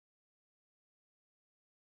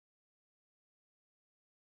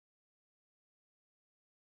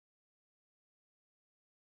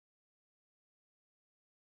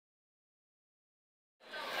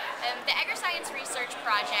The AgriScience Research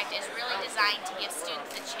Project is really designed to give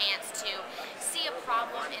students a chance to see a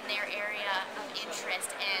problem in their area of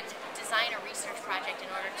interest and design a research project in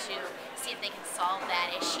order to see if they can solve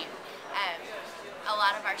that issue. A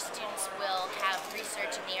lot of our students will have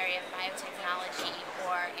research in the area of biotechnology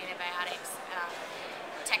or antibiotics,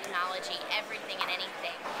 technology, everything and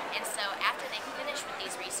anything. And so after they finish with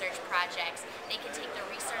these research projects, they can take the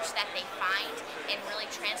research that they find and really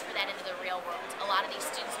transfer that into the real world. A lot of these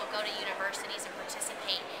students will go to universities and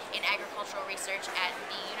participate in agricultural research at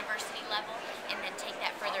the university level and then take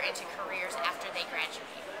that further into careers after they graduate.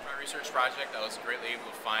 My research project, I was greatly able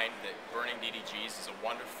to find that burning DDGs is a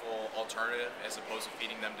wonderful alternative as opposed to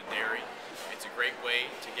feeding them to dairy. It's a great way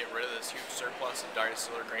to get rid of this huge surplus of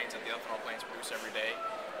distiller grains that the ethanol plants produce every day,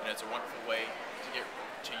 and it's a wonderful way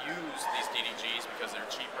to use these DDGs because they're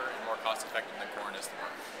cheaper and more cost effective than corn is to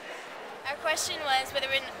burn. Our question was whether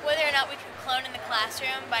or not we could clone in the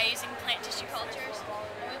classroom by using plant tissue cultures.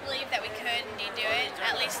 We believe that we could indeed do it.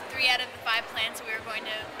 At least 3 out of the 5 plants that we were going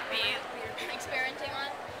to be experimenting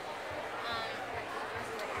on.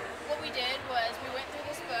 What we did was we went through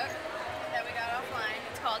this book that we got offline.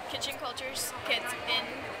 It's called Kitchen Cultures Kits In,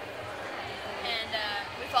 and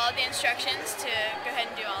we followed the instructions to go ahead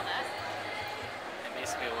and do all that. And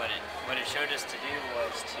basically what it showed us to do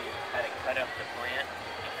was to how to cut up the plant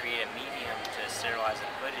and create a medium to sterilize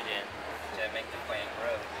and put it in to make the plant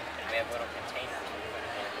grow. And we have little containers we put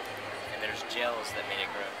it in, and there's gels that made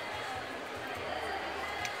it grow.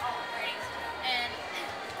 And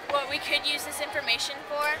what we could use this information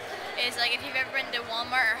for is, like, if you've ever been to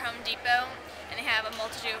Walmart or Home Depot and they have a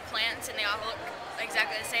multitude of plants and they all look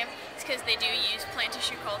exactly the same, it's because they do use plant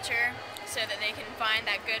tissue culture so that they can find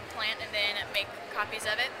that good plant and then make copies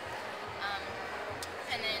of it.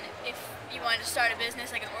 And then if you wanted to start a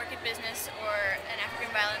business, like an orchid business or an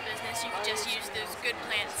African violet business, you could just use those good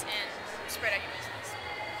plants and spread out your business.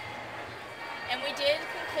 And we did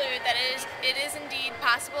conclude that it is indeed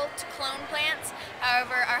possible to clone plants.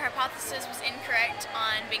 However, our hypothesis was incorrect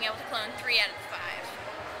on being able to clone 3 out of the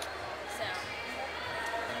 5. So.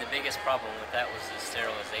 And the biggest problem with that was the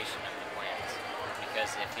sterilization of the plants,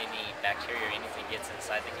 because if any bacteria or anything gets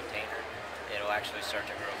inside the container, it'll actually start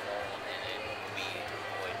to grow mold and it will be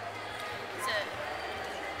void.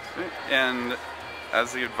 And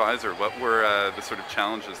as the advisor, what were the sort of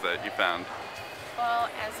challenges that you found?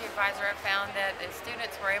 Well, as the advisor, I found that the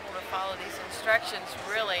students were able to follow these instructions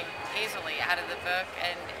really easily out of the book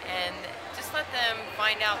and just let them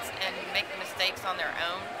find out and make mistakes on their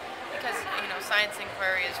own, because, you know, science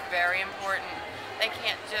inquiry is very important. They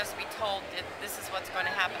can't just be told that this is what's going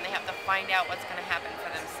to happen. They have to find out what's going to happen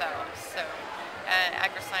for themselves. So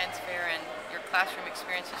AgriScience Fair and your classroom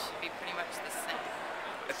experiences should be pretty much the same.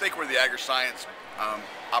 I think where the AgriScience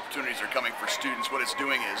opportunities are coming for students, what it's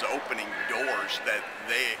doing is opening doors that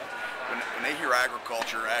when they hear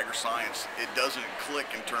agriculture, agri-science, it doesn't click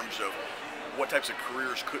in terms of what types of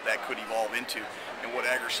careers that could evolve into. And what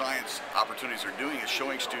agri-science opportunities are doing is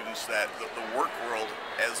showing students that the work world,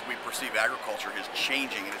 as we perceive agriculture, is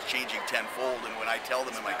changing, and it's changing tenfold. And when I tell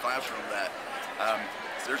them in my classroom that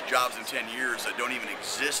there's jobs in 10 years that don't even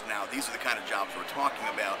exist now, these are the kind of jobs we're talking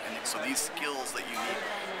about. And so these skills that you need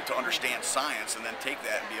to understand science and then take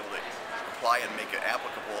that and be able to apply it and make it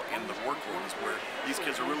applicable in the work world is where these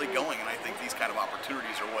kids are really going. And I think these kind of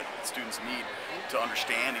opportunities are what students need to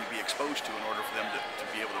understand and be exposed to in order for them to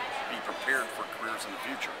be able to be prepared for careers in the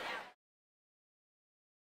future.